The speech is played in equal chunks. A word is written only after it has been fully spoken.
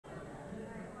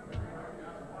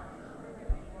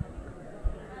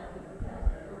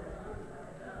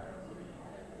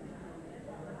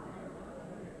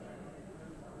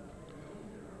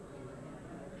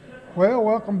Well,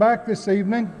 welcome back this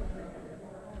evening.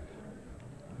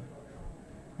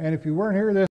 And if you weren't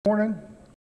here this morning,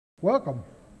 welcome.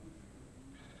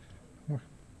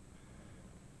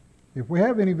 If we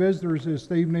have any visitors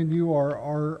this evening, you are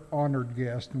our honored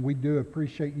guest, and we do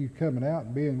appreciate you coming out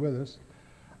and being with us.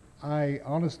 I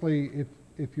honestly,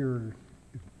 I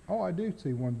do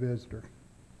see one visitor.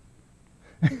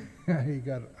 I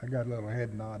got a little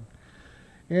head nod.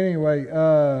 Anyway,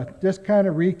 just kind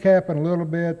of recapping a little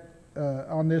bit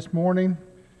on this morning.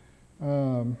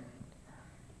 Almost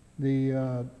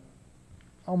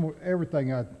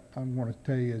everything I want to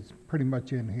tell you is pretty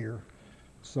much in here.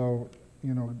 So,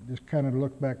 just kind of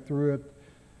look back through it.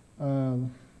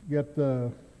 Get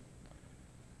the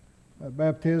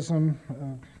baptism,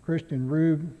 Christian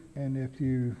Rube, and if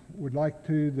you would like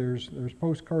to, there's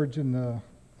postcards in the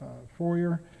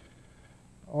foyer.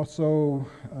 Also,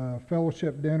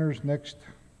 fellowship dinners next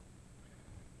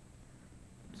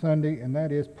Sunday, and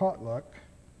that is potluck.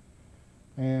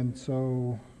 And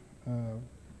so,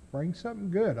 bring something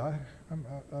good.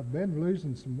 I've been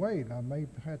losing some weight, and I may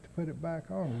have to put it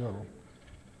back on a little.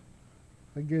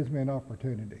 It gives me an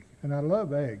opportunity. And I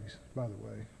love eggs, by the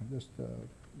way.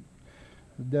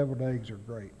 The deviled eggs are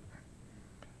great.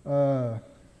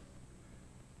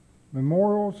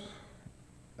 Memorials,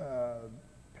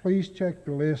 please check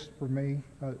the list for me.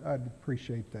 I'd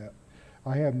appreciate that.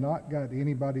 I have not got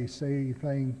anybody say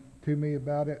anything to me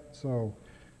about it, so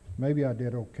maybe I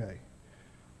did okay.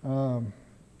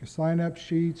 Sign-up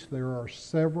sheets, there are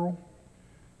several.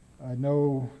 I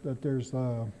know that there's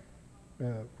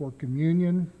for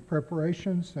communion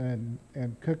preparations and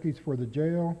cookies for the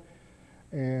jail.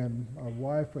 And my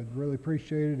wife would really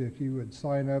appreciate it if you would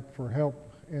sign up for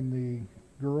help in the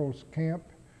girls' camp.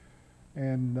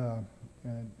 And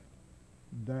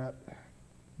that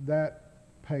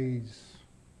pays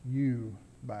you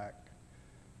back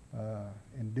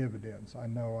in dividends. I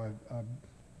know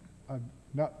I've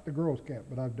not the girls' camp,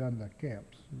 but I've done the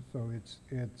camps, so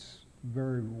it's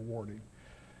very rewarding.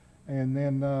 And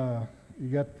then you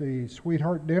got the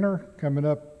sweetheart dinner coming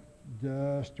up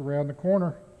just around the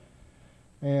corner,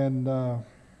 and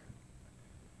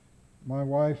my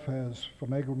wife has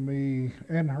finagled me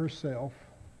and herself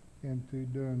into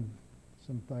doing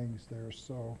some things there.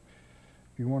 So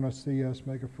if you want to see us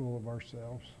make a fool of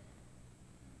ourselves,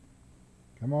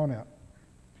 come on out.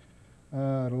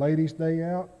 Ladies' Day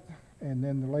Out, and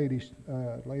then the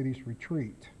ladies'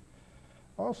 retreat.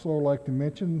 Also like to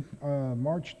mention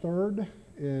March 3rd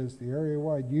is the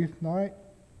area-wide youth night.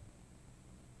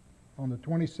 On the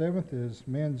 27th is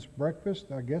men's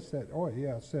breakfast. I guess it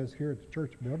says here at the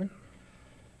church building.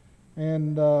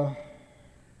 And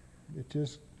it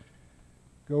just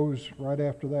goes right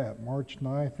after that. March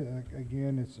 9th,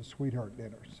 again, it's a sweetheart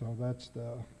dinner. So that's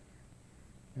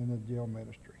in the jail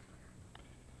ministry.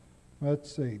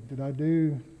 Let's see. Did I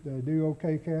do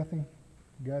okay, Kathy?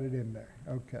 Got it in there.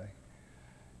 Okay.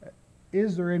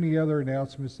 Is there any other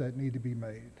announcements that need to be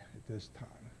made at this time?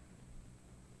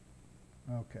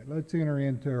 Okay, let's enter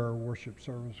into our worship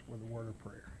service with a word of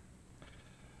prayer.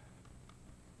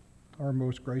 Our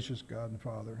most gracious God and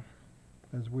Father,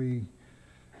 as we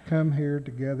come here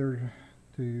together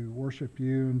to worship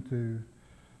you and to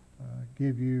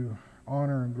give you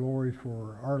honor and glory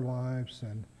for our lives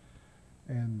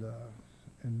and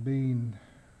being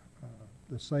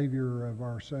the Savior of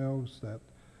ourselves, that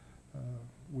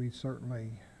we certainly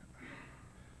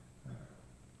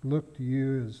look to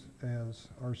you as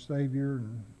our Savior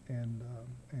and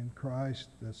Christ,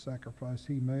 the sacrifice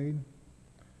He made.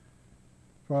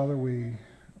 Father, we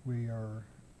are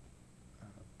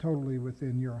totally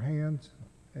within your hands,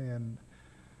 and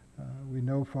we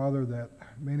know, Father, that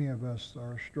many of us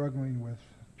are struggling with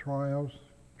trials,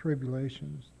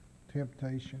 tribulations,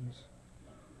 temptations,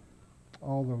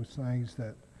 all those things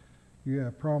that you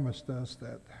have promised us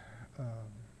that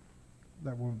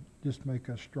will just make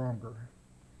us stronger.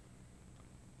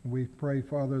 We pray,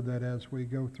 Father, that as we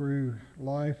go through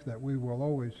life, that we will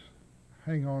always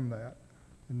hang on that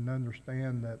and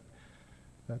understand that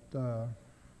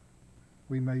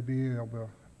we may be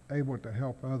able to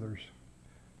help others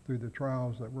through the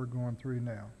trials that we're going through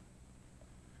now.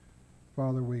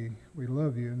 Father, we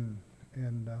love you,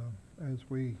 and as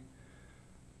we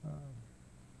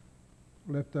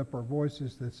lift up our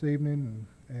voices this evening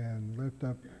and lift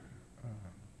up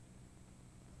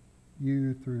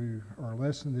you through our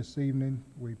lesson this evening,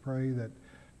 we pray that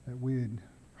we'd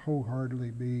wholeheartedly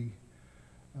be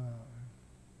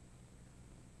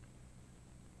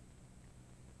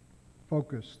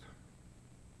focused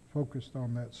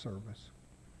on that service.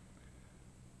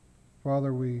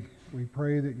 Father, we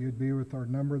pray that you'd be with our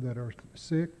number that are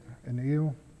sick and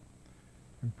ill.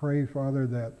 And pray, Father,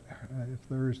 that if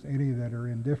there's any that are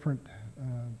indifferent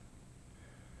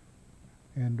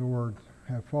and or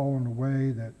have fallen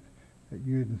away, that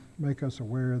you'd make us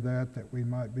aware of that we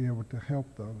might be able to help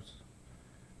those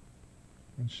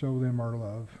and show them our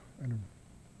love. And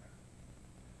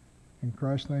in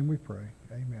Christ's name we pray.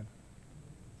 Amen.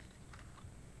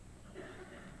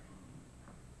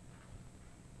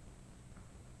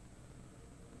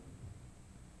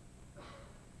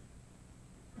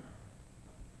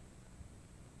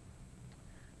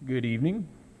 Good evening.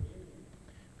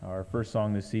 Our first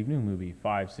song this evening will be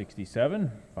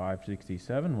 567.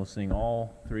 567, we'll sing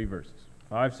all three verses.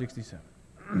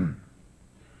 567.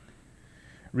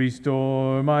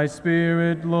 Restore my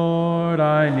spirit, Lord,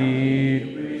 I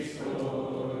need.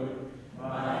 Restore.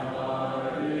 My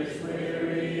heart is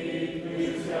weary,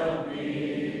 please help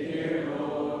me, dear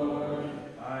Lord.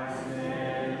 I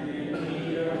stand in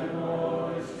need of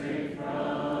more strength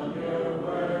from your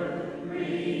word.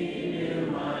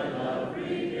 Renew my love,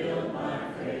 rebuild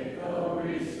my faith, oh,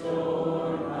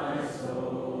 restore my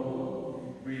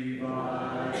soul.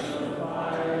 Revive the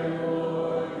fire,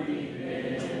 Lord, deep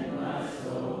in my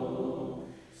soul.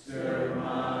 Stir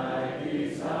my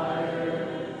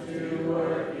desire.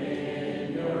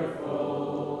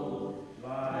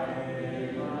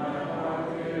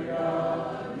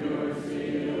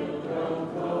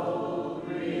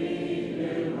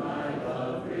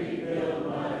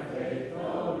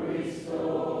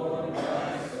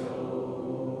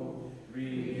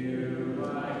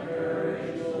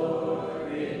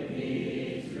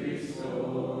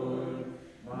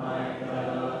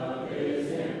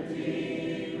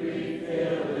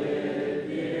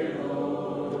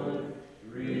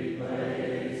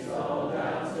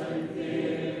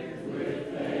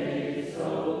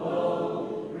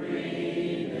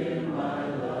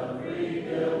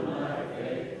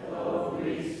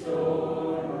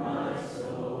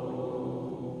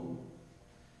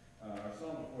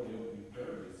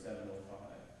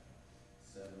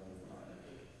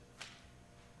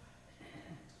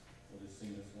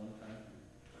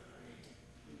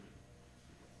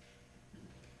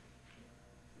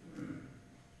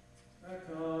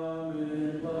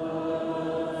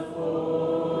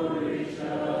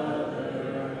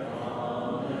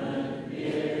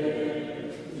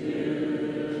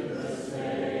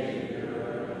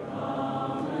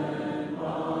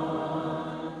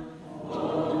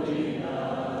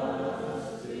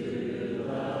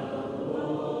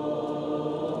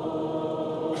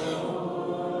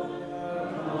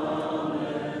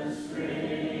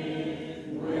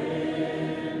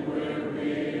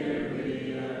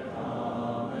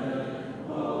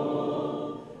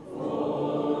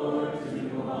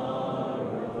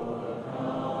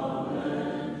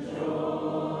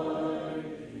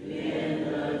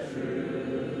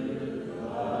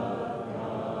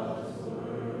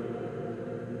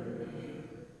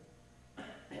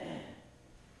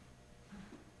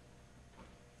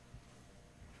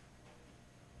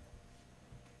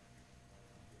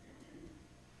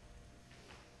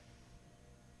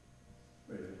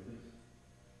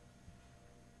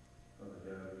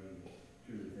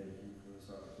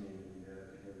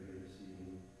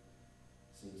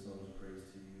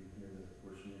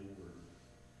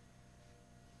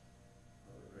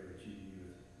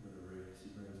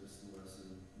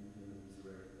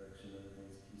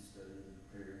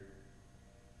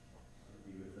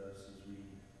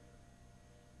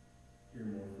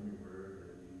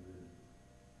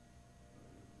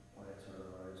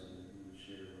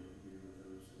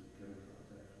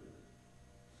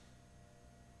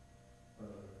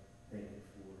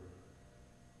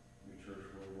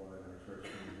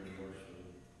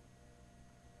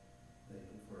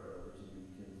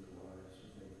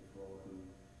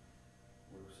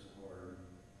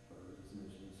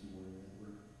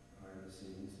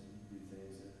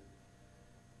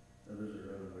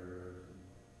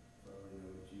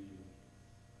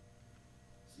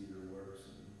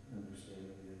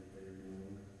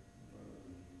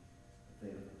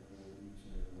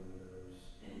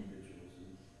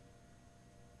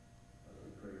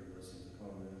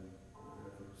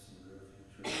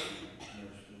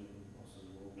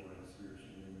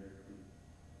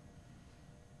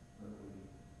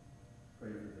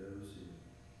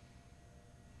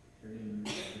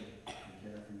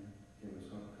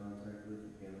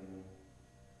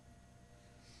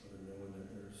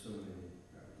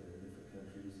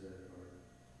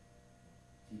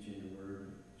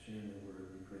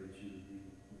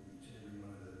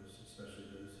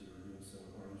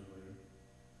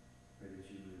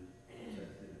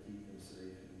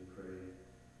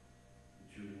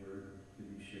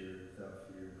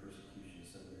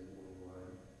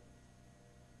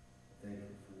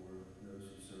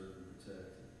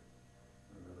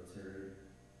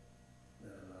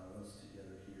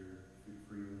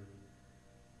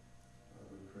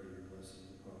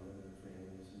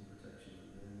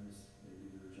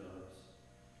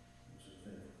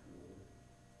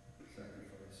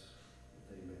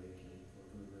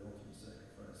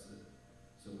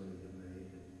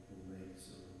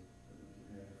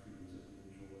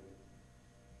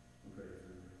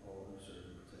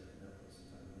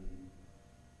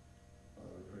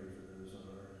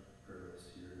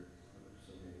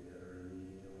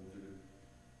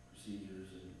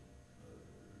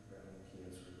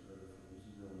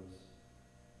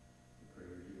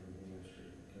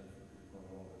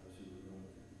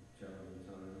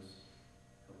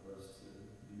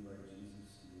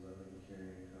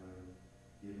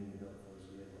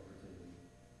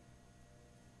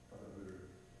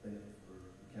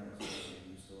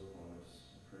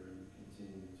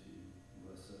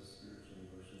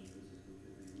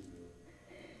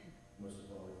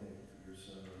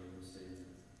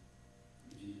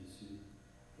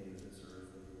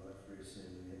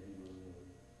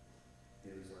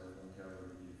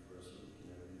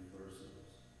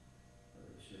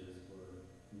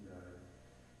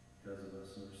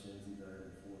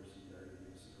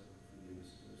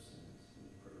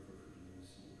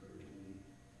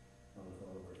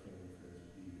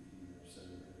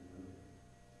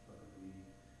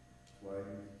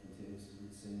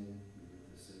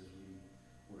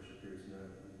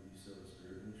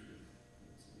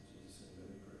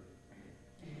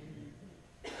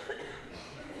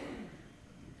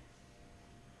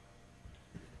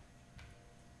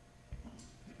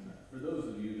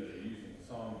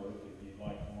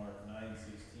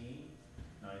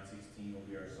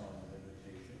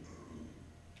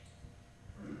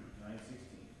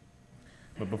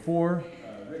 But before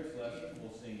Rick's lesson,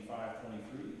 we'll sing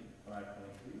 523.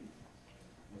 523.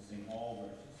 We'll sing all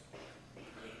verses.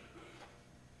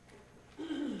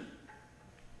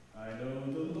 I know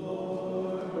the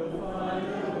Lord will find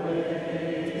a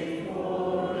way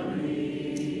for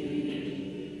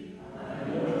me. I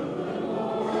know the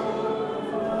Lord will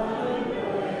find a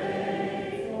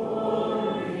way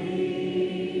for me.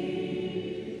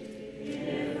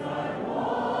 If I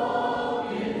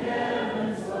walk in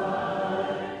heaven's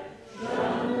light,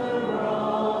 shun the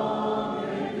wrong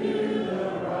and do the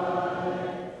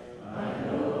right, I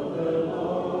know the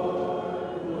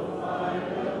Lord will find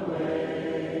a way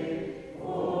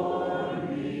for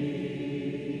me.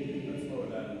 Let's lower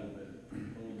that a little bit.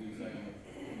 We'll be second.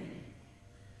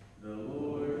 The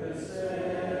Lord has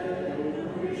said, "Go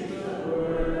preach the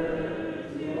word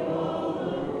to all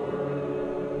the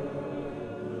world."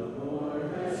 The Lord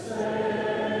has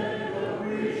said, "Go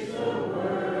preach the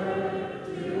word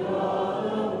to all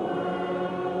the world."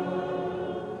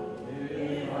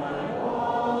 If I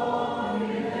walk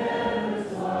in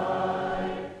heaven's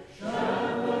light, shun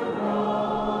the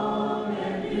wrong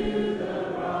and do the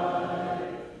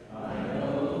right, I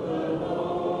know the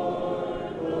Lord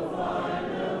will find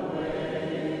a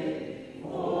way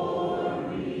for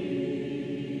me.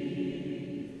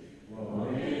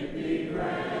 Won't it be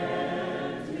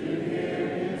grand to hear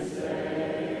him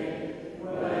say,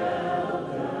 "Well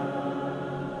done"?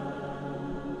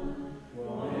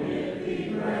 Won't it be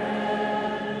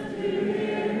grand to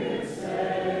hear him say,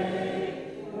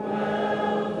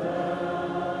 "Well done"?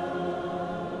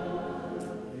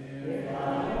 If I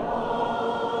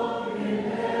walk in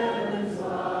heaven's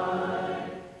light,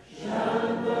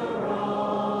 shun the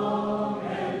wrong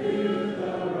and do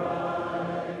the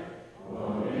right,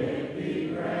 won't it be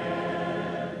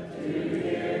grand to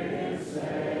hear him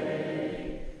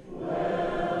say, "Well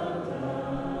done"?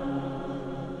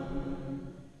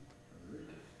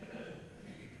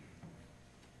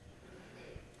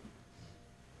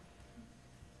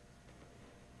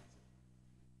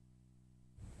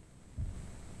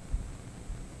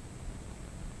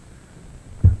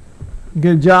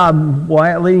 Good job,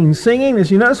 Wyatt, leading singing. As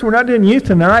you notice, we're not doing youth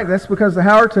tonight. That's because the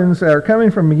Howertons are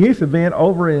coming from a youth event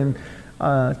over in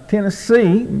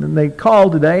Tennessee. They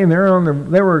called today, and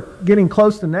they were getting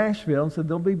close to Nashville, and said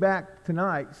they'll be back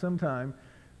tonight sometime.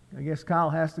 I guess Kyle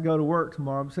has to go to work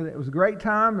tomorrow. But said it was a great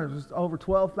time. There was over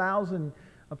 12,000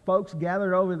 folks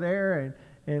gathered over there,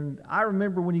 and I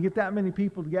remember when you get that many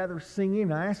people together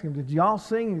singing. I asked him, "Did y'all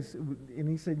sing?" And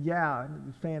he said, "Yeah, it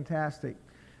was fantastic."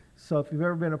 So if you've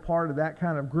ever been a part of that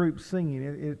kind of group singing,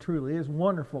 it truly is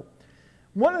wonderful.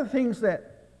 One of the things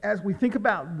that, as we think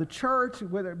about the church,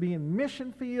 whether it be in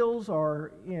mission fields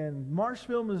or in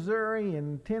Marshville, Missouri,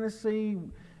 in Tennessee,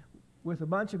 with a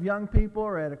bunch of young people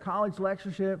or at a college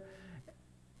lectureship,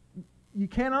 you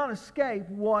cannot escape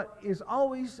what is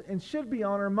always and should be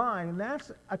on our mind, and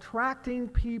that's attracting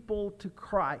people to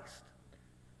Christ.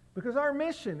 Because our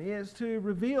mission is to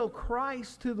reveal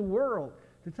Christ to the world,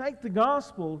 to take the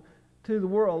gospel to the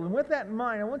world. And with that in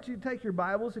mind, I want you to take your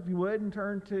Bibles, if you would, and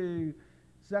turn to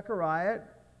Zechariah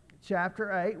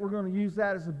chapter 8. We're going to use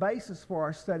that as a basis for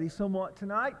our study somewhat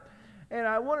tonight. And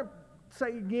I want to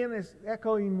say again, as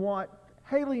echoing what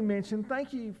Haley mentioned,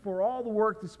 thank you for all the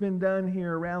work that's been done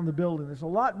here around the building. There's a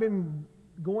lot been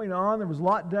going on. There was a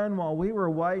lot done while we were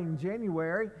away in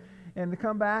January. And to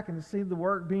come back and to see the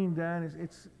work being done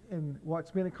and what's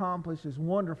been accomplished is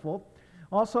wonderful.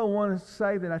 Also, I want to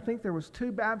say that I think there was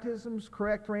 2 baptisms,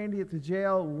 correct, Randy, at the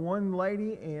jail. One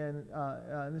lady and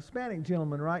an Hispanic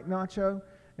gentleman, right, Nacho?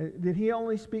 Did he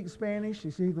only speak Spanish?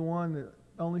 Is he the one that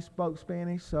only spoke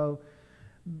Spanish? So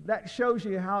that shows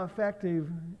you how effective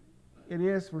it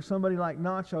is for somebody like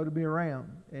Nacho to be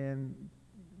around, and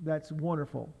that's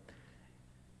wonderful.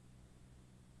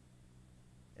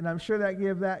 And I'm sure that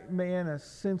gave that man a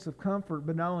sense of comfort,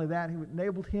 but not only that, it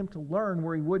enabled him to learn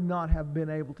where he would not have been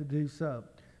able to do so.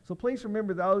 So please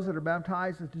remember those that are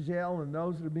baptized at the jail and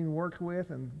those that are being worked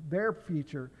with and their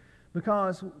future,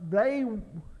 because they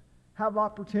have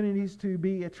opportunities to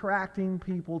be attracting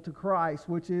people to Christ,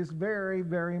 which is very,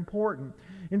 very important.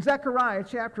 In Zechariah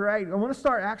chapter 8, I want to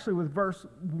start actually with verse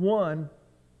 1.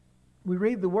 We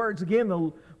read the words, again,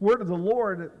 the word of the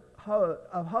Lord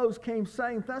of hosts came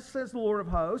saying, "Thus says the Lord of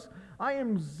hosts, I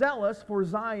am zealous for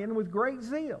Zion with great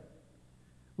zeal.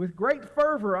 With great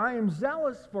fervor I am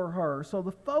zealous for her." So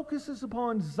the focus is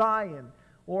upon Zion,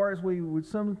 or as we would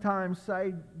sometimes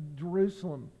say,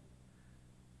 Jerusalem.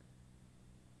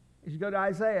 As you go to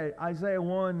Isaiah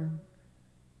 1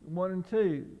 and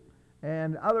 2,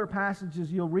 and other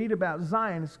passages you'll read about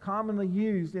Zion, it's commonly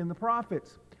used in the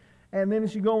prophets. And then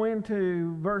as you go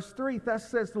into verse 3, thus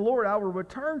says the Lord, I will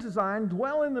return to Zion,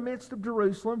 dwell in the midst of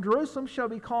Jerusalem. Jerusalem shall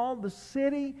be called the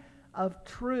city of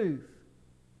truth.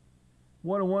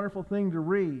 What a wonderful thing to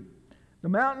read. The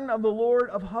mountain of the Lord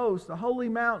of hosts, the holy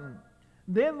mountain.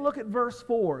 Then look at verse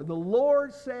 4. The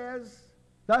Lord says,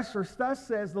 thus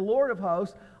says the Lord of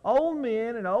hosts, old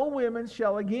men and old women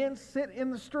shall again sit in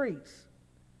the streets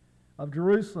of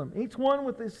Jerusalem, each one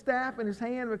with his staff in his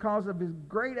hand because of his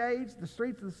great age. The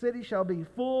streets of the city shall be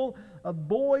full of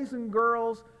boys and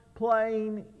girls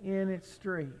playing in its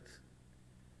streets.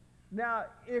 Now,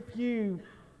 if you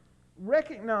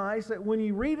recognize that when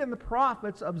you read in the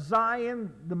prophets of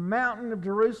Zion, the mountain of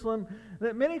Jerusalem,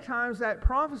 that many times that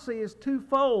prophecy is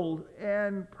twofold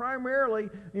and primarily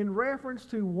in reference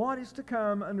to what is to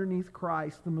come underneath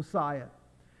Christ, the Messiah.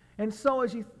 And so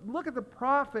as you look at the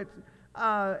prophet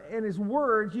and his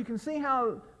words, you can see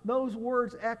how those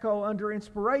words echo under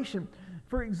inspiration.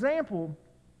 For example,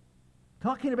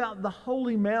 talking about the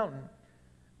holy mountain.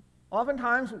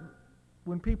 Oftentimes,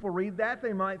 when people read that,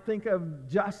 they might think of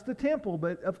just the temple,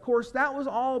 but of course that was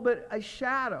all but a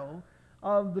shadow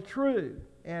of the truth.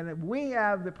 And we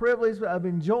have the privilege of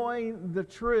enjoying the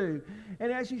truth.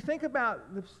 And as you think about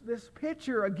this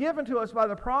picture given to us by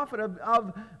the prophet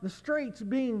of the streets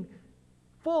being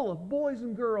full of boys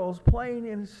and girls playing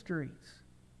in the streets.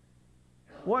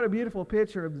 What a beautiful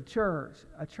picture of the church.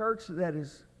 A church that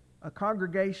is a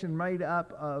congregation made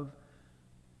up of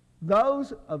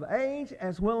those of age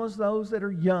as well as those that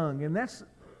are young. And that's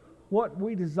what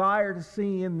we desire to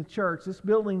see in the church. This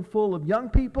building full of young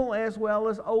people as well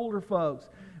as older folks.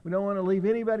 We don't want to leave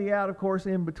anybody out, of course,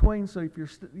 in between. So if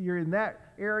you're in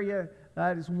that area,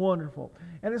 that is wonderful.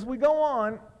 And as we go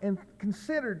on and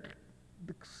consider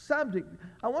the subject,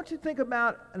 I want you to think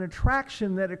about an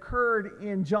attraction that occurred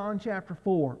in John chapter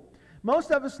 4. Most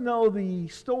of us know the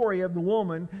story of the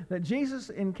woman that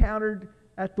Jesus encountered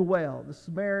at the well, the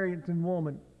Samaritan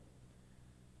woman.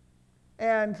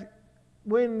 And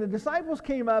when the disciples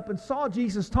came up and saw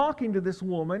Jesus talking to this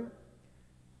woman,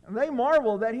 they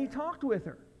marveled that he talked with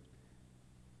her.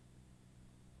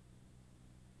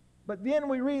 But then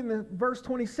we read in verse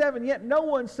 27, yet no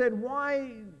one said,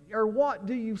 why or what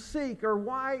do you seek, or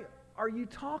why are you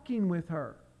talking with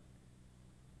her?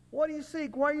 What do you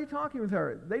seek? Why are you talking with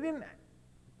her? They didn't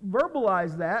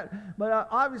verbalize that, but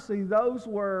obviously those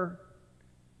were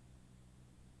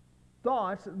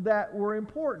thoughts that were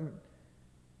important.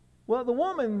 Well, the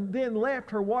woman then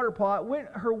left her water pot, went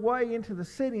her way into the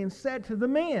city, and said to the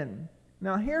men.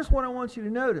 Now here's what I want you to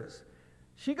notice.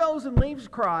 She goes and leaves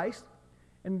Christ,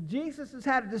 and Jesus has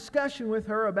had a discussion with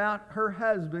her about her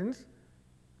husbands,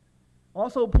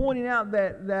 also pointing out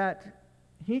that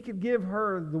he could give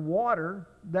her the water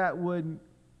that would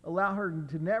allow her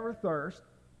to never thirst.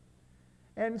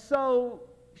 And so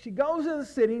she goes in the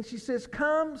city and she says,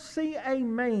 come see a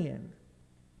man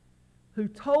who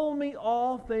told me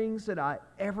all things that I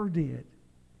ever did.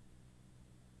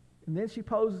 And then she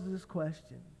poses this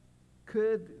question,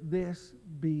 could this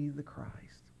be the Christ?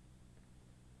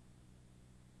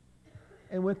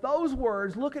 And with those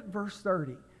words, look at verse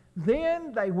 30.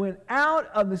 Then they went out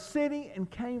of the city and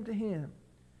came to him.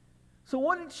 So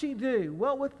what did she do?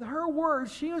 Well, with her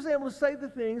words, she was able to say the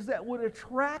things that would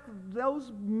attract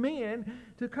those men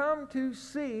to come to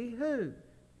see who?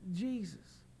 Jesus.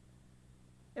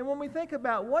 And when we think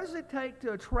about what does it take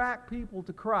to attract people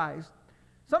to Christ,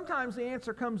 sometimes the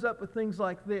answer comes up with things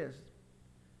like this.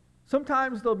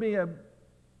 Sometimes there'll be a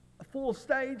full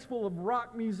stage full of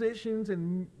rock musicians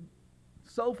and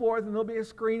so forth, and there'll be a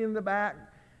screen in the back,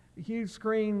 a huge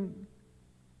screen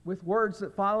with words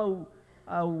that follow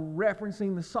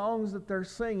referencing the songs that they're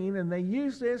singing, and they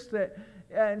use this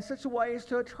in such a way as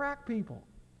to attract people.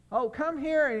 Oh, come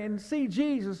here and see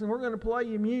Jesus, and we're going to play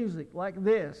you music like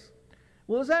this.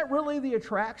 Well, is that really the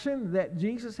attraction that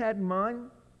Jesus had in mind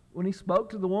when he spoke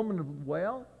to the woman of the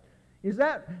well? Is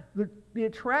that the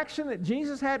attraction that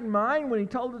Jesus had in mind when he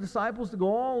told the disciples to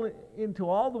go into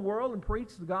all the world and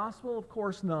preach the gospel? Of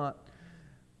course not.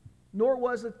 Nor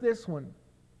was it this one.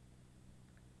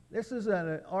 This is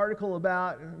an article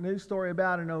about, a news story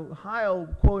about an Ohio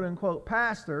quote-unquote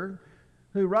pastor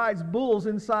who rides bulls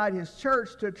inside his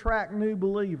church to attract new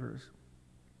believers.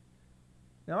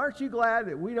 Now, aren't you glad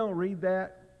that we don't read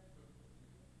that?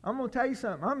 I'm going to tell you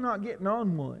something. I'm not getting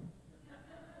on one.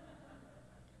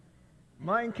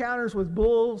 My encounters with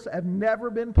bulls have never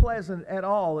been pleasant at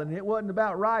all, and it wasn't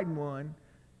about riding one.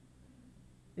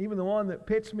 Even the one that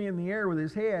pitched me in the air with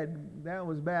his head, that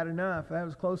was bad enough. That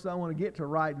was close as I want to get to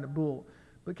riding a bull.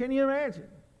 But can you imagine?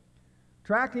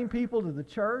 Attracting people to the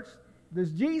church?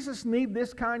 Does Jesus need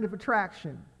this kind of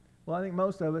attraction? Well, I think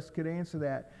most of us could answer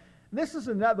that. This is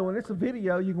another one. It's a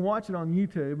video. You can watch it on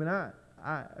YouTube. And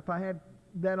if I had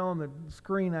that on the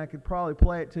screen, I could probably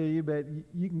play it to you, but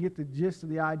you can get the gist of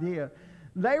the idea.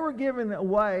 They were giving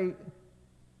away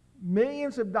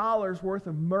millions of dollars worth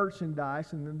of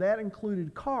merchandise, and that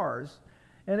included cars.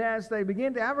 And as they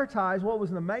began to advertise, what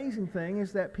was an amazing thing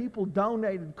is that people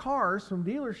donated cars from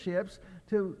dealerships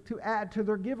to add to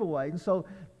their giveaway. And so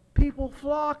people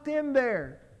flocked in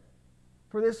there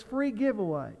for this free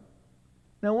giveaway.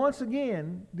 Now, once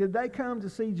again, did they come to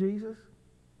see Jesus?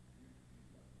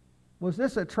 Was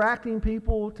this attracting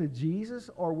people to Jesus,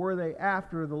 or were they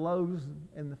after the loaves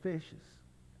and the fishes?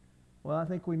 Well, I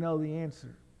think we know the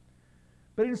answer.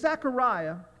 But in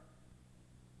Zechariah,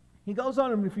 he goes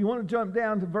on, and if you want to jump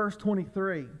down to verse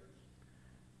 23,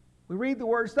 we read the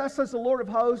words, "Thus says the Lord of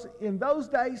hosts, in those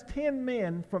days 10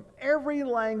 men from every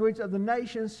language of the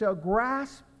nations shall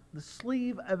grasp the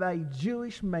sleeve of a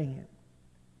Jewish man,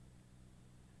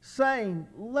 saying,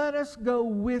 Let us go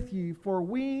with you, for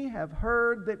we have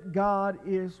heard that God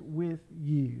is with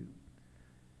you."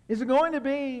 Is it going to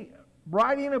be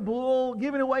riding a bull,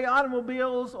 giving away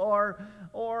automobiles, or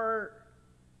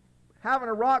having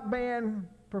a rock band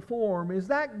perform? Is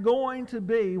that going to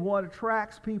be what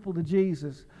attracts people to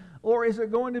Jesus? Or is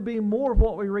it going to be more of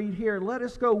what we read here? Let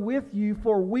us go with you,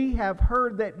 for we have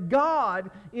heard that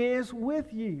God is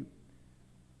with you.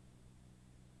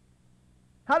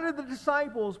 How did the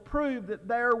disciples prove that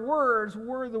their words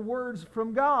were the words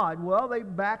from God? Well, they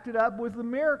backed it up with the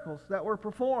miracles that were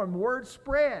performed. Word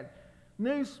spread.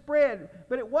 News spread.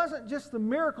 But it wasn't just the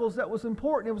miracles that was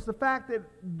important. It was the fact that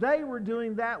they were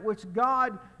doing that which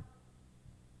God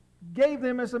gave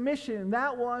them as a mission. And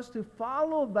that was to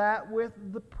follow that with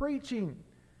the preaching.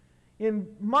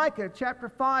 In Micah chapter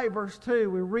 5 verse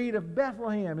 2, we read of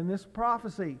Bethlehem in this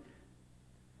prophecy.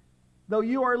 "Though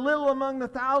you are little among the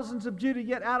thousands of Judah,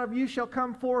 yet out of you shall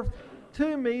come forth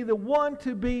to me the one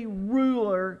to be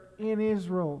ruler in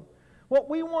Israel." What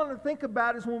we want to think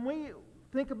about is when we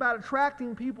think about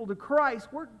attracting people to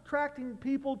Christ, we're attracting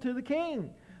people to the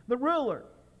King, the ruler.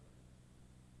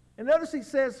 And notice he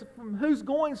says, "From whose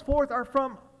goings forth are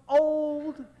from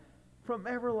old, from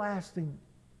everlasting."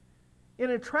 In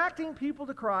attracting people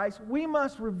to Christ, we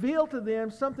must reveal to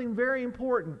them something very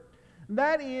important.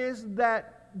 That is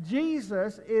that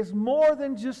Jesus is more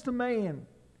than just a man.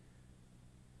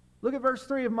 Look at verse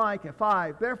 3 of Micah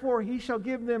 5. "Therefore he shall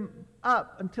give them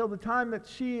up until the time that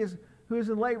she who is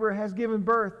in labor has given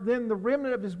birth. Then the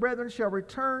remnant of his brethren shall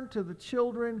return to the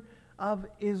children of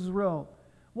Israel."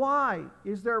 Why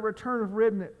is there a return of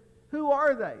remnant? Who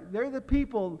are they? They're the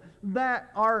people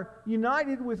that are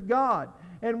united with God.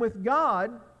 And with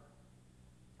God,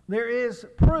 there is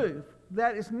proof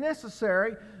that is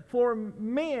necessary for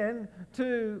men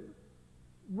to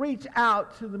reach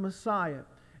out to the Messiah.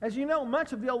 As you know,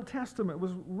 much of the Old Testament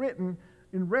was written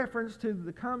in reference to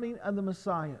the coming of the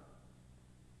Messiah.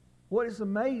 What is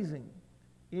amazing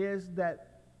is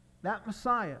that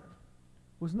Messiah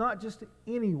was not just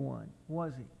anyone,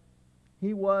 was he?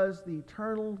 He was the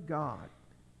eternal God.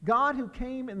 God who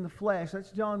came in the flesh.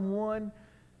 That's John 1,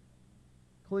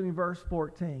 including verse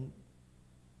 14.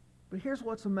 But here's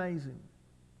what's amazing.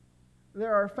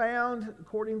 There are found,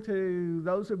 according to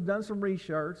those who have done some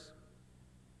research,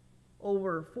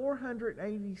 over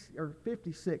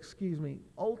 456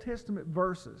 Old Testament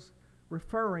verses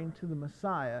referring to the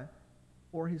Messiah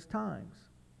or his times.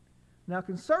 Now,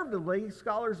 conservatively,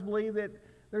 scholars believe that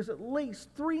there's at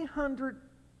least 300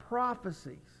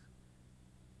 prophecies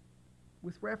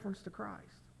with reference to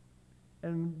Christ.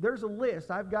 And there's a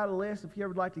list. I've got a list if you ever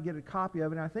would like to get a copy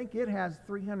of it. And I think it has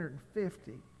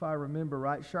 350, if I remember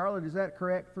right. Charlotte, is that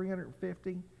correct?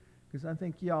 350? Because I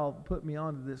think y'all put me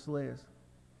onto this list.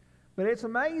 But it's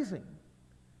amazing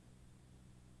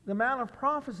the amount of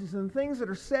prophecies and things that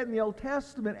are said in the Old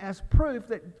Testament as proof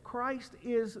that Christ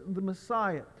is the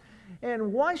Messiah.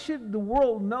 And why should the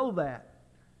world know that?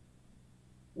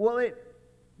 Well, it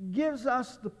gives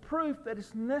us the proof that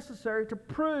is necessary to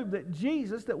prove that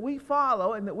Jesus that we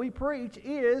follow and that we preach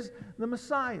is the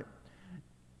Messiah.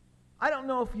 I don't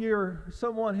know if you're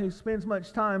someone who spends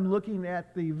much time looking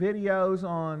at the videos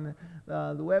on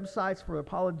the websites for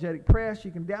Apologetic Press.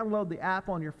 You can download the app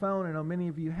on your phone. I know many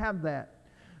of you have that.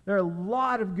 There are a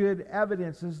lot of good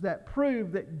evidences that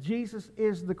prove that Jesus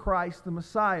is the Christ, the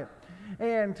Messiah.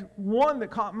 And one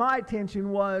that caught my attention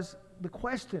was the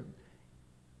question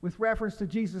with reference to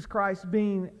Jesus Christ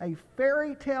being a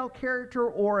fairy tale character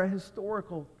or a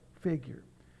historical figure.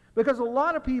 Because a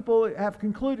lot of people have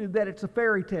concluded that it's a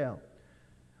fairy tale.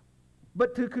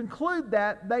 But to conclude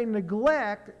that, they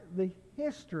neglect the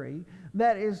history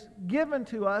that is given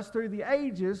to us through the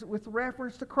ages with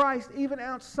reference to Christ, even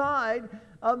outside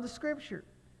of the Scripture.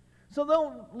 So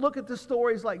don't look at the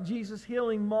stories like Jesus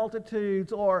healing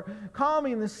multitudes or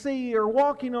calming the sea or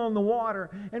walking on the water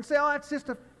and say, oh, that's just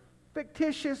a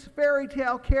fictitious fairy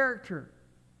tale character.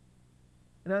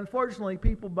 And unfortunately,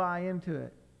 people buy into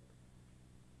it.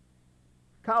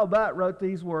 Kyle Butt wrote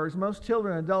these words: most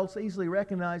children and adults easily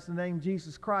recognize the name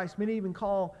Jesus Christ. Many even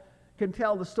can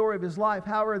tell the story of his life.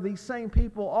 However, these same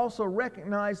people also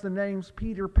recognize the names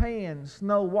Peter Pan,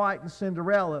 Snow White, and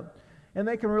Cinderella. And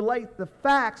they can relate the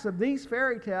facts of these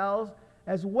fairy tales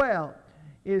as well.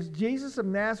 Is Jesus of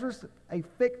Nazareth a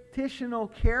fictional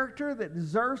character that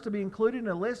deserves to be included in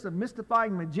a list of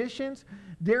mystifying magicians,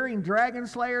 daring dragon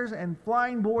slayers, and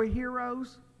flying boy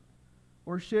heroes?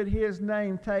 Or should his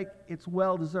name take its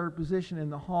well-deserved position in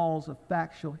the halls of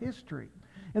factual history?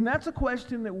 And that's a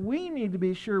question that we need to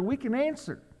be sure we can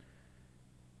answer,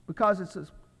 because it's a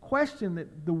question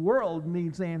that the world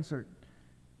needs answered.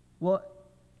 Well,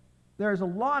 there's a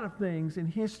lot of things in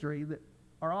history that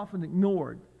are often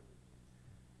ignored.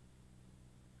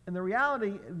 And the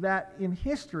reality that in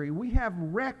history we have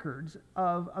records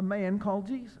of a man called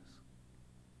Jesus.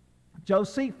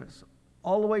 Josephus,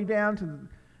 all the way down to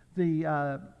the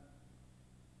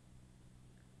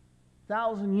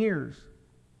 1,000 years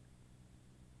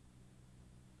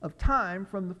of time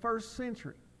from the first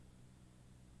century,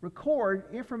 record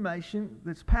information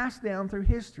that's passed down through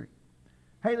history.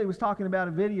 Haley was talking about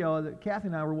a video that Kathy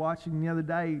and I were watching the other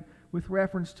day with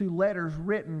reference to letters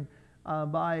written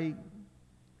by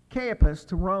Caiaphas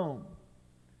to Rome,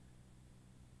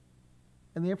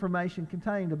 and the information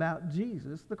contained about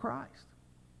Jesus the Christ.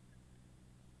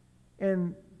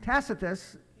 And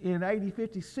Tacitus in AD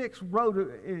 56 wrote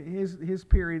his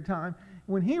period of time.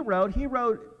 When he wrote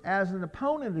as an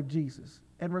opponent of Jesus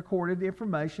and recorded the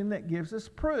information that gives us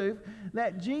proof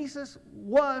that Jesus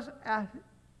was a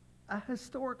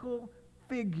historical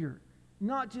figure,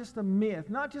 not just a myth,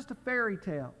 not just a fairy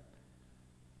tale.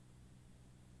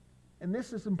 And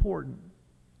this is important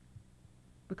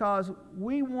because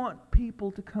we want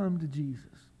people to come to Jesus.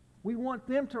 We want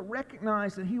them to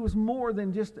recognize that he was more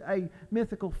than just a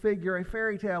mythical figure, a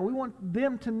fairy tale. We want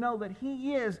them to know that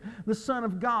he is the Son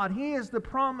of God. He is the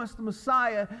promised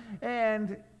Messiah.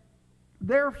 And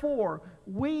therefore,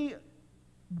 we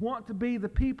want to be the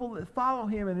people that follow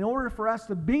him. And in order for us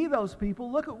to be those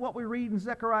people, look at what we read in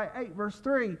Zechariah 8, verse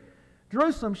 3.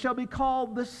 Jerusalem shall be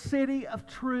called the city of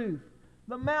truth,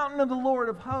 the mountain of the Lord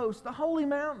of hosts, the holy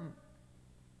mountain.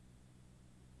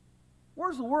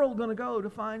 Where's the world going to go to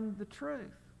find the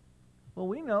truth? Well,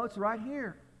 we know it's right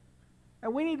here.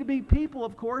 And we need to be people,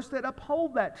 of course, that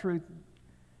uphold that truth.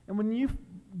 And when you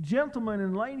gentlemen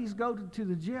and ladies go to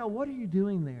the jail, what are you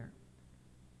doing there?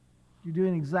 You're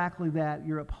doing exactly that.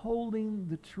 You're upholding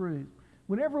the truth.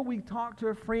 Whenever we talk to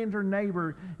a friend or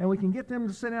neighbor and we can get them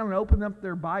to sit down and open up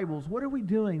their Bibles, what are we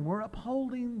doing? We're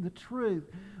upholding the truth.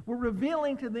 We're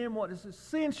revealing to them what is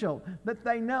essential that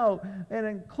they know. And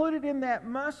included in that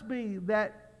must be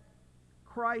that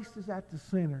Christ is at the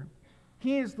center.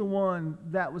 He is the one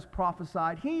that was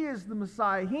prophesied. He is the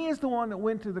Messiah. He is the one that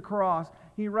went to the cross.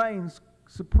 He reigns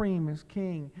supreme as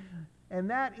King. And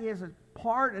that is a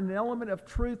part, an element of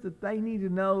truth that they need to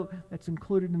know that's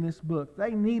included in this book.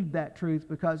 They need that truth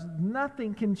because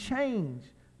nothing can change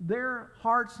their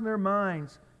hearts and their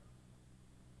minds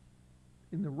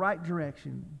in the right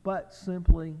direction but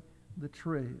simply the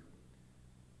truth.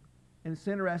 And it's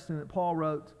interesting that Paul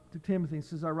wrote to Timothy, he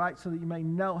says, I write so that you may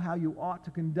know how you ought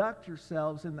to conduct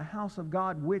yourselves in the house of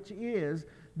God, which is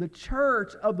the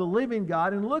church of the living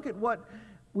God. And look at what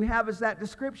we have as that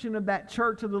description of that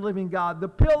church of the living God, the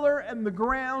pillar and the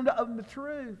ground of the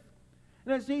truth.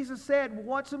 And as Jesus said,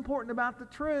 what's important about the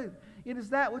truth? It is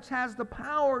that which has the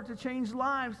power to change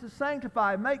lives, to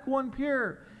sanctify, make one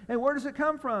pure. And where does it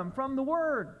come from? From the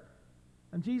Word.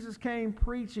 And Jesus came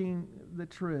preaching the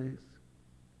truth.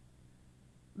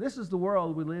 This is the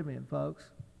world we live in, folks.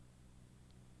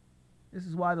 This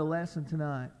is why the lesson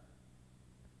tonight.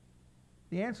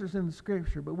 The answer is in the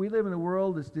Scripture, but we live in a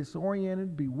world that's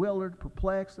disoriented, bewildered,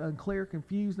 perplexed, unclear,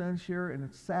 confused, unsure, and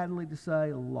it's sadly to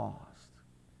say, lost.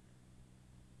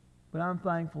 But I'm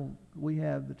thankful we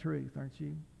have the truth, aren't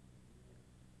you?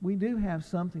 We do have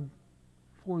something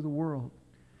for the world.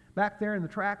 Back there in the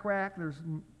track rack, there's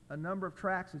a number of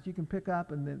tracts that you can pick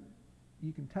up and that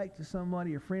you can take to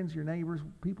somebody, your friends, your neighbors,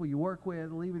 people you work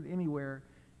with, leave it anywhere,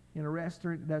 in a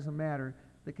restaurant, it doesn't matter,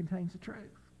 that contains the truth.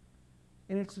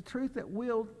 And it's the truth that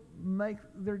will make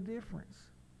their difference.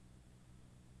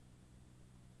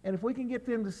 And if we can get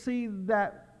them to see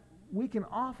that we can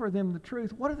offer them the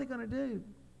truth, what are they going to do?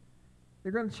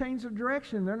 They're going to change their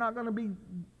direction. They're not going to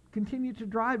continue to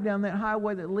drive down that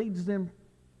highway that leads them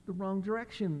the wrong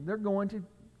direction. They're going to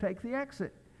take the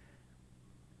exit.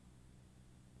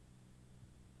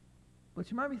 But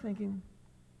you might be thinking,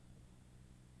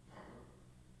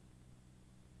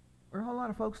 there are a whole lot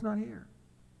of folks not here.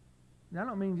 Now, I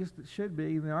don't mean just it should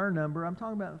be in our number. I'm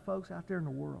talking about the folks out there in the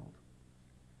world.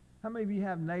 How many of you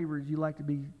have neighbors you like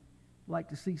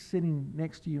to see sitting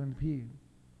next to you in the pew?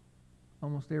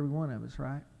 Almost every one of us,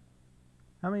 right?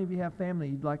 How many of you have family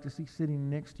you'd like to see sitting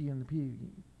next to you in the pew?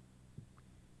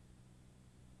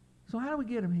 So how do we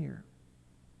get them here?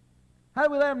 How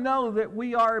do we let them know that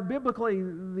we are biblically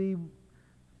the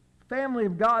family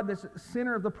of God that's at the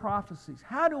center of the prophecies?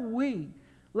 How do we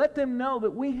let them know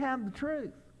that we have the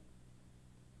truth?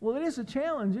 Well, it is a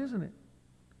challenge, isn't it?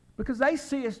 Because they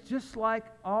see us just like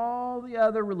all the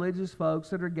other religious folks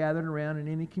that are gathered around in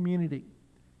any community.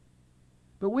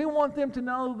 But we want them to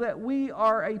know that we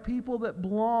are a people that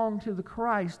belong to the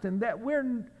Christ, and that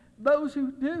we're those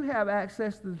who do have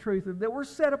access to the truth, and that we're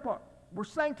set apart, we're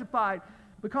sanctified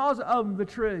because of the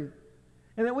truth,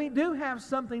 and that we do have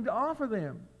something to offer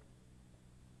them.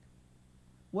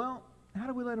 Well, how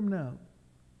do we let them know?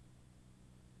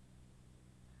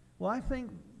 Well, I think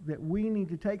that we need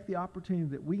to take the opportunity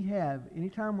that we have,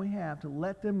 anytime we have, to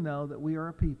let them know that we are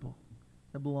a people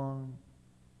that belong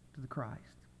to the Christ.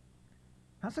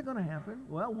 How's it going to happen?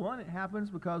 Well, one, it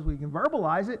happens because we can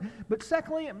verbalize it, but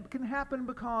secondly, it can happen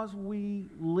because we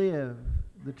live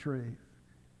the truth.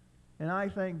 And I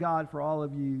thank God for all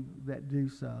of you that do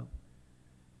so.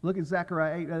 Look at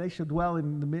Zechariah 8. They shall dwell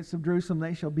in the midst of Jerusalem.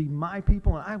 They shall be my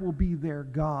people, and I will be their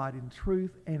God in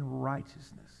truth and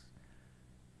righteousness.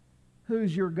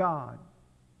 Who's your God?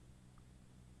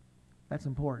 That's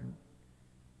important.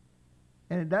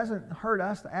 And it doesn't hurt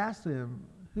us to ask them,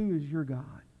 who is your God?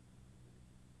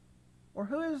 Or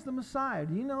who is the Messiah?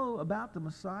 Do you know about the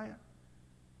Messiah?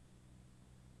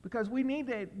 Because we need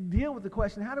to deal with the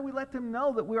question, how do we let them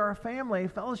know that we are a family, a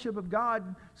fellowship of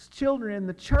God's children in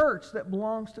the church that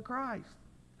belongs to Christ?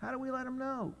 How do we let them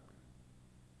know?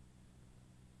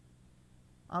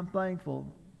 I'm thankful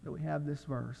that we have this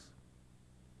verse,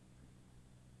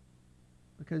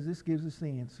 because this gives us the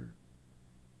answer.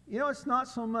 You know, it's not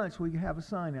so much we have a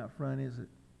sign out front, is it?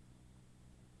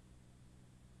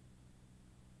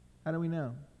 How do we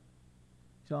know?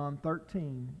 John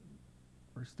 13,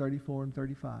 verse 34 and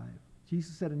 35.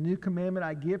 Jesus said, a new commandment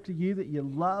I give to you, that you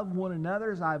love one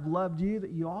another as I've loved you,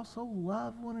 that you also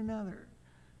love one another.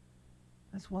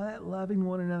 That's why that loving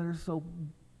one another is so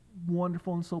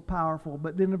wonderful and so powerful.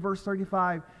 But then in verse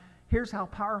 35, here's how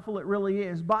powerful it really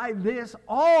is. By this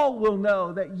all will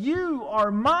know that you are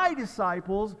my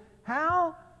disciples.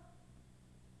 How?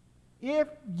 If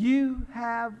you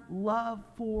have love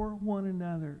for one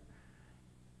another.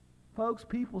 Folks,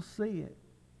 people see it.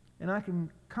 And I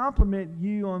can compliment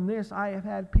you on this. I have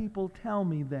had people tell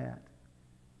me that.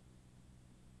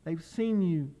 They've seen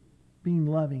you being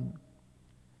loving.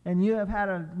 And you have had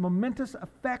a momentous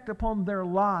effect upon their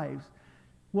lives.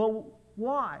 Well,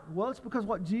 why? Well, it's because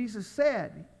what Jesus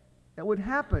said that would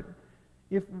happen.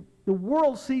 If the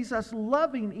world sees us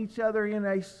loving each other in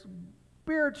a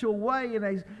spiritual way,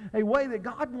 in a way that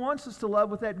God wants us to love,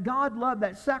 with that God love,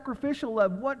 that sacrificial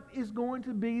love, what is going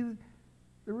to be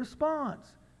the response?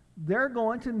 They're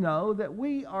going to know that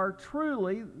we are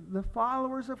truly the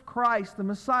followers of Christ, the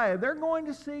Messiah. They're going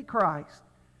to see Christ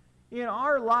in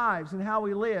our lives and how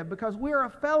we live, because we are a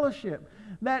fellowship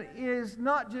that is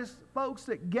not just folks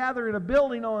that gather in a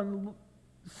building on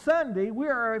Sunday. We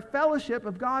are a fellowship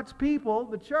of God's people,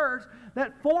 the church,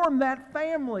 that form that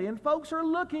family. And folks are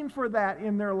looking for that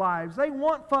in their lives. They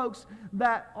want folks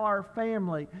that are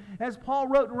family. As Paul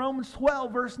wrote in Romans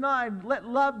 12, verse 9, let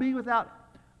love be without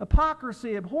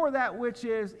hypocrisy, abhor that which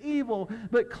is evil,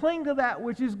 but cling to that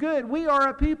which is good. We are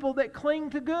a people that cling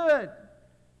to good.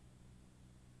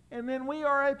 And then we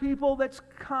are a people that's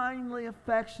kindly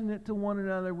affectionate to one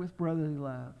another with brotherly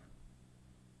love.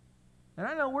 And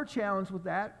I know we're challenged with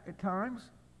that at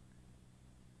times.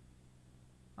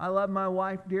 I love my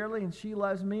wife dearly, and she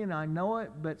loves me, and I know it,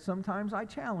 but sometimes I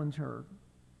challenge her.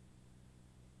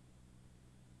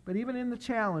 But even in the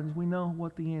challenge, we know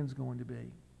what the end's going to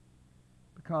be.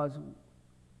 Because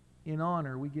in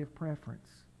honor, we give preference.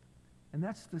 And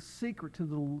that's the secret to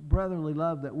the brotherly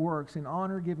love that works. In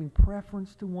honor, giving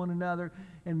preference to one another.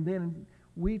 And then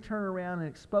we turn around and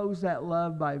expose that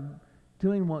love by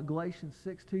doing what Galatians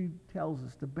 6:2 tells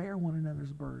us, to bear one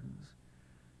another's burdens.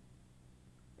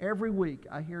 Every week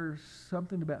I hear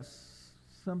something about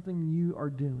something you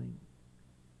are doing.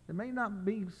 It may not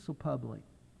be so public,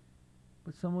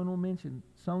 but someone will mention,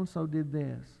 so-and-so did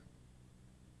this.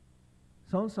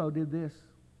 So-and-so did this.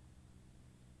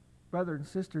 Brother and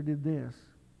sister did this.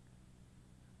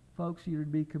 Folks, you're to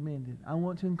be commended. I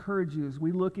want to encourage you as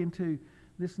we look into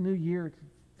this new year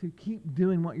to keep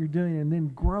doing what you're doing and then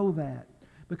grow that.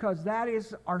 Because that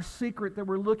is our secret that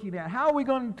we're looking at. How are we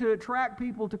going to attract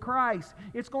people to Christ?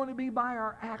 It's going to be by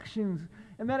our actions.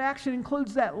 And that action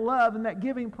includes that love and that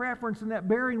giving preference and that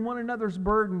bearing one another's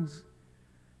burdens.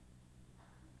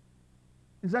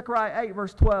 In Zechariah 8,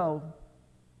 verse 12,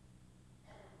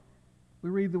 we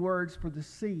read the words, "For the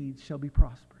seed shall be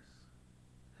prosperous."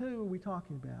 Who are we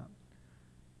talking about?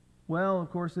 Well, of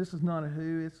course, this is not a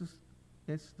who.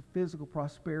 It's the physical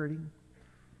prosperity.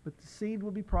 But the seed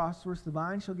will be prosperous. The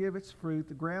vine shall give its fruit.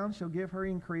 The ground shall give her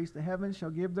increase. The heavens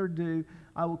shall give their due.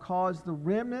 I will cause the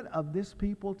remnant of this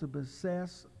people to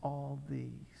possess all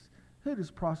these. Who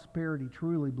does prosperity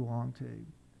truly belong to?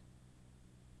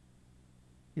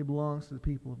 It belongs to the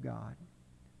people of God.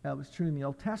 That was true in the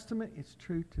Old Testament. It's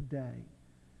true today.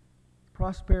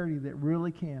 Prosperity that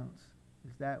really counts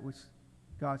is that which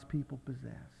God's people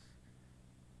possess.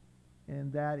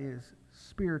 And that is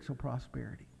spiritual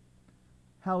prosperity.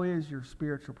 How is your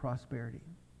spiritual prosperity?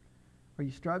 Are you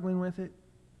struggling with it?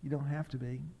 You don't have to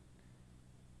be.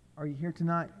 Are you here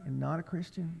tonight and not a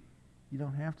Christian? You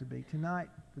don't have to be.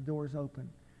 Tonight, the door is open.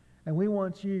 And we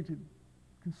want you to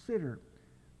consider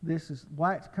this is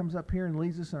why it comes up here and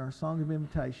leads us in our song of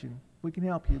invitation. If we can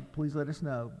help you, please let us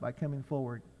know by coming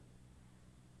forward.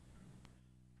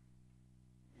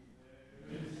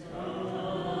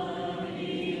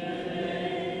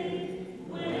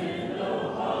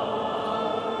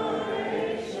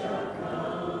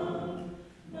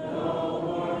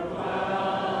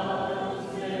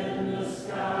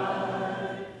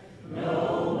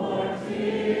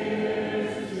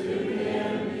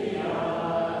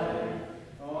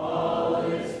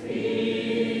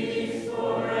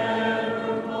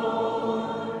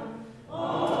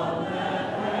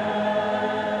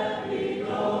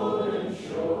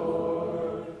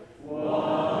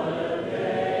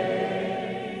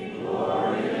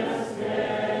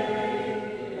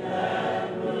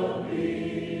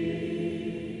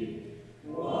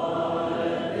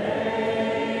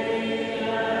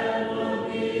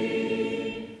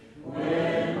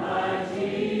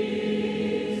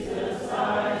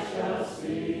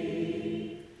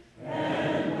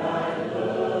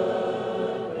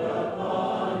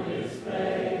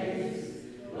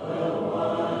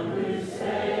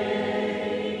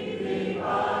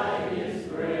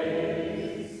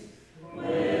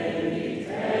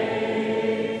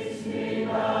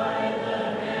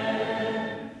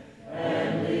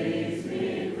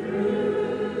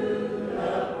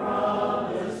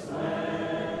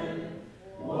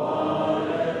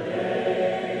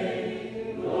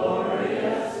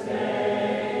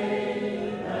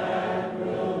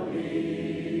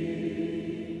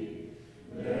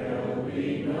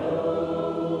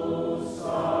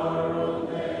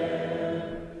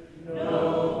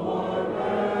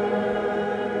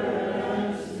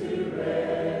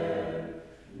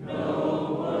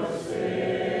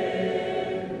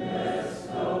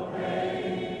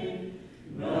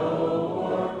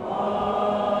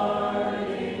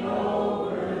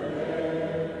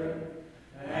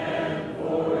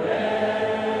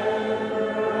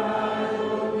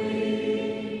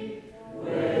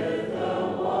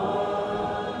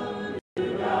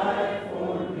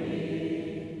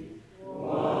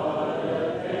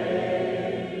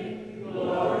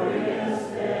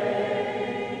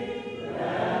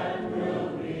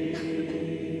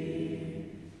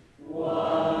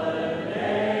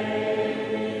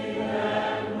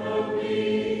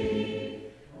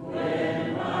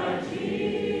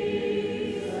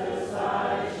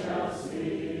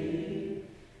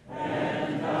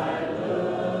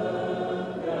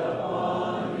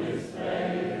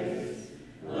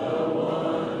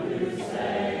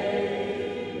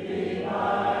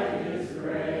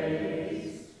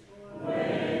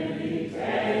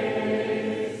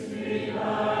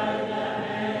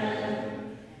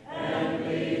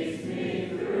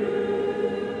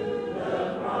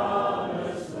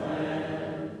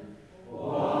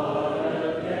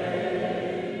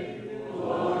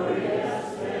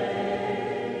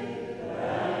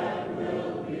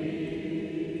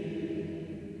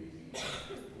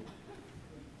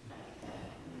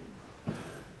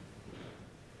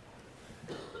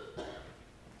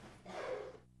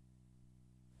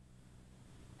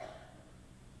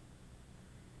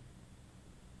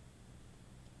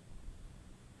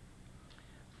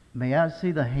 May I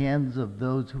see the hands of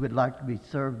those who would like to be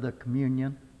served the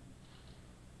communion?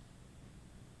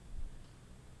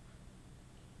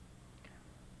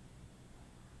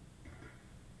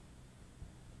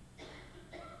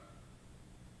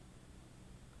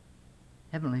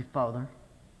 Heavenly Father,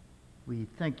 we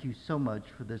thank you so much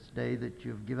for this day that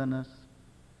you have given us.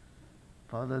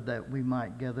 Father, that we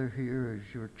might gather here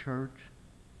as your church.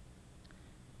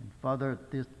 And Father,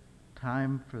 at this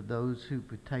time, for those who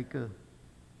partake of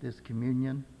this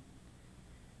communion,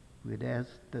 we'd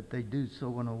ask that they do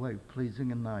so in a way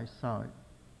pleasing in thy sight.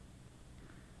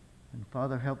 And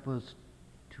Father, help us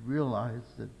to realize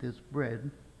that this bread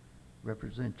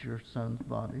represents your Son's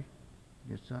body,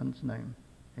 your Son's name.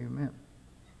 Amen.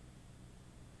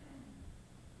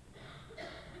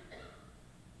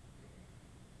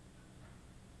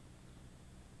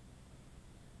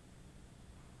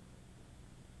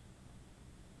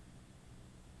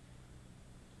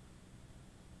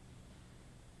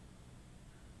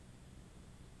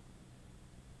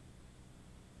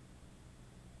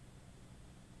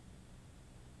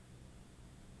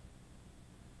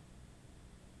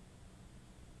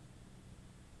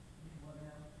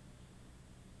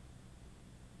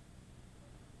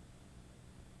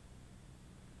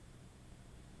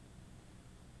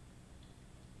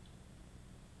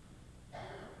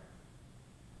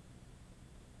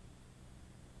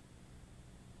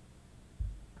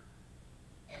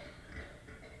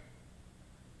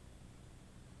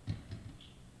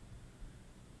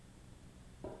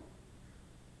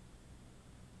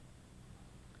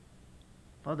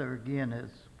 Father, again, as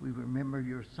we remember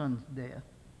your Son's death,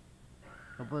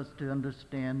 help us to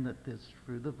understand that this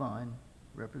fruit of the vine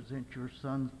represents your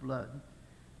Son's blood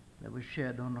that was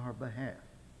shed on our behalf.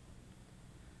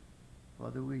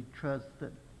 Father, we trust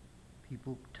that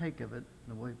people take of it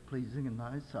in a way pleasing in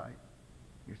thy sight.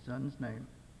 Your Son's name,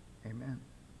 amen.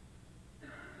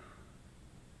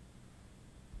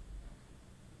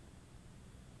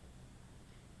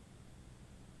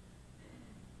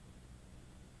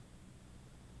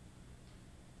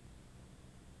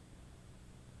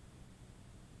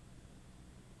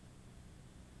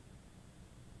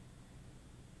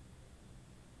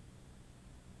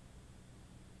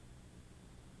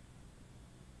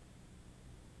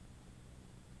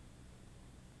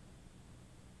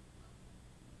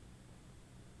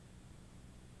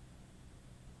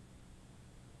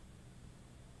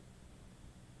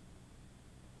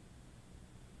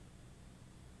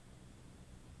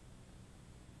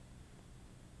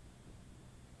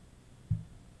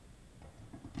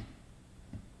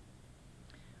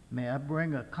 May I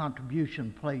bring a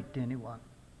contribution plate to anyone?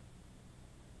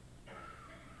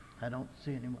 I don't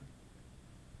see anyone.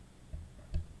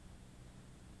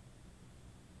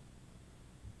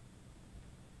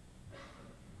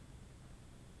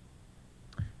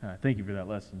 Thank you for that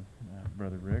lesson,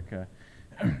 Brother Rick.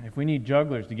 If we need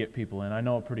jugglers to get people in, I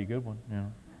know a pretty good one. You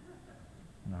know.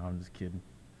 No, I'm just kidding.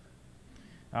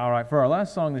 All right, for our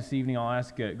last song this evening, I'll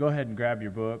ask, go ahead and grab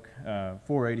your book,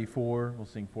 484. We'll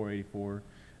sing 484.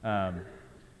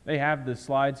 They have the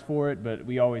slides for it, but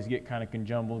we always get kind of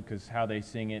conjumbled because how they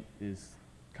sing it is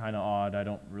kind of odd.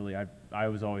 I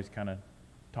was always kind of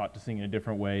taught to sing in a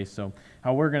different way. So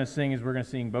how we're going to sing is we're going to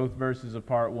sing both verses of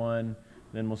part one,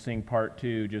 then we'll sing part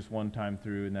two just one time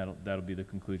through, and that'll be the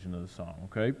conclusion of the song,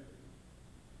 okay?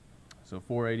 So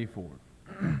 484.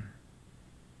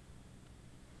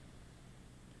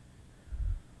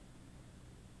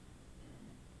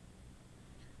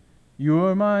 You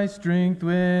are my strength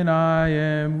when I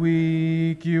am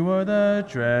weak. You are the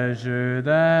treasure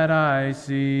that I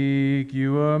seek.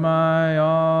 You are my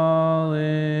all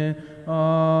in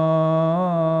all.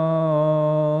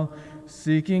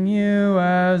 Seeking you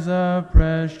as a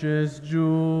precious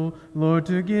jewel, Lord,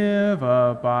 to give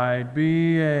up I'd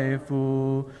be a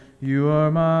fool. You are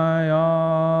my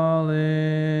all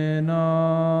in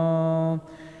all.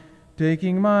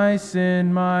 Taking my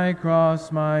sin, my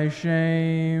cross, my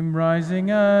shame,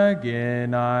 rising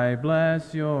again, I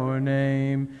bless your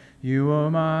name. You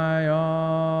are my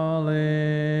all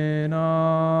in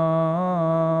all.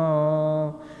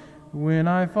 When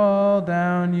I fall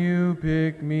down, you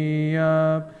pick me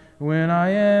up. When I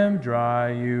am dry,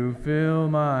 you fill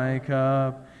my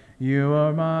cup. You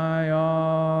are my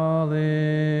all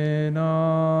in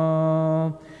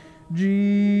all.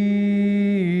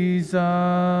 Jesus,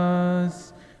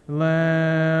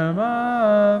 Lamb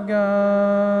of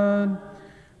God,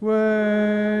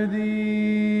 worthy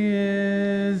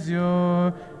is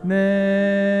your name.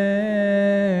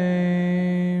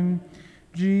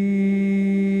 Jesus,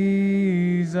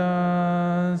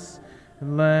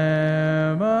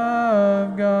 Lamb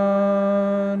of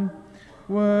God,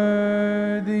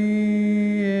 worthy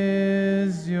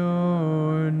is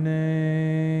your name.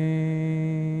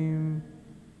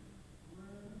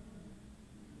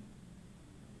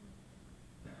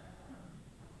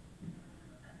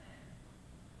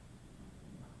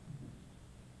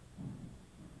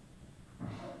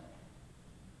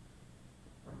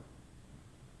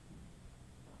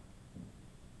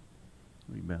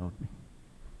 bow with me.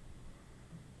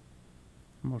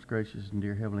 Most gracious and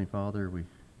dear Heavenly Father, we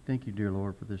thank you, dear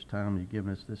Lord, for this time you've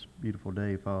given us this beautiful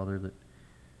day, Father, that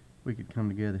we could come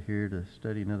together here to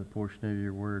study another portion of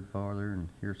your word, Father, and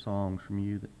hear songs from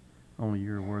you that only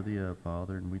you're worthy of,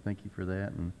 Father, and we thank you for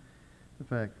that. And the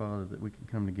fact, Father, that we can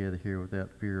come together here without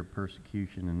fear of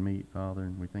persecution and meet, Father,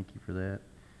 and we thank you for that.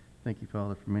 Thank you,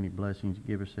 Father, for many blessings you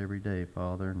give us every day,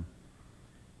 Father. And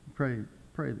pray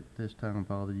that this time,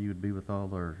 Father, you would be with all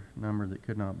our number that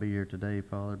could not be here today,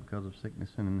 Father, because of sickness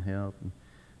and in health, and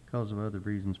because of other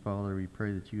reasons, Father. We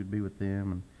pray that you would be with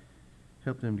them and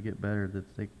help them to get better,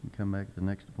 that they can come back at the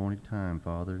next appointed time,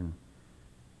 Father. And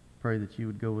pray that you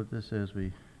would go with us as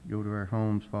we go to our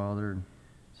homes, Father, and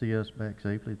see us back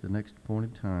safely at the next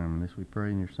appointed time. And this we pray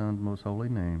in your Son's most holy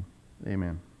name.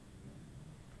 Amen.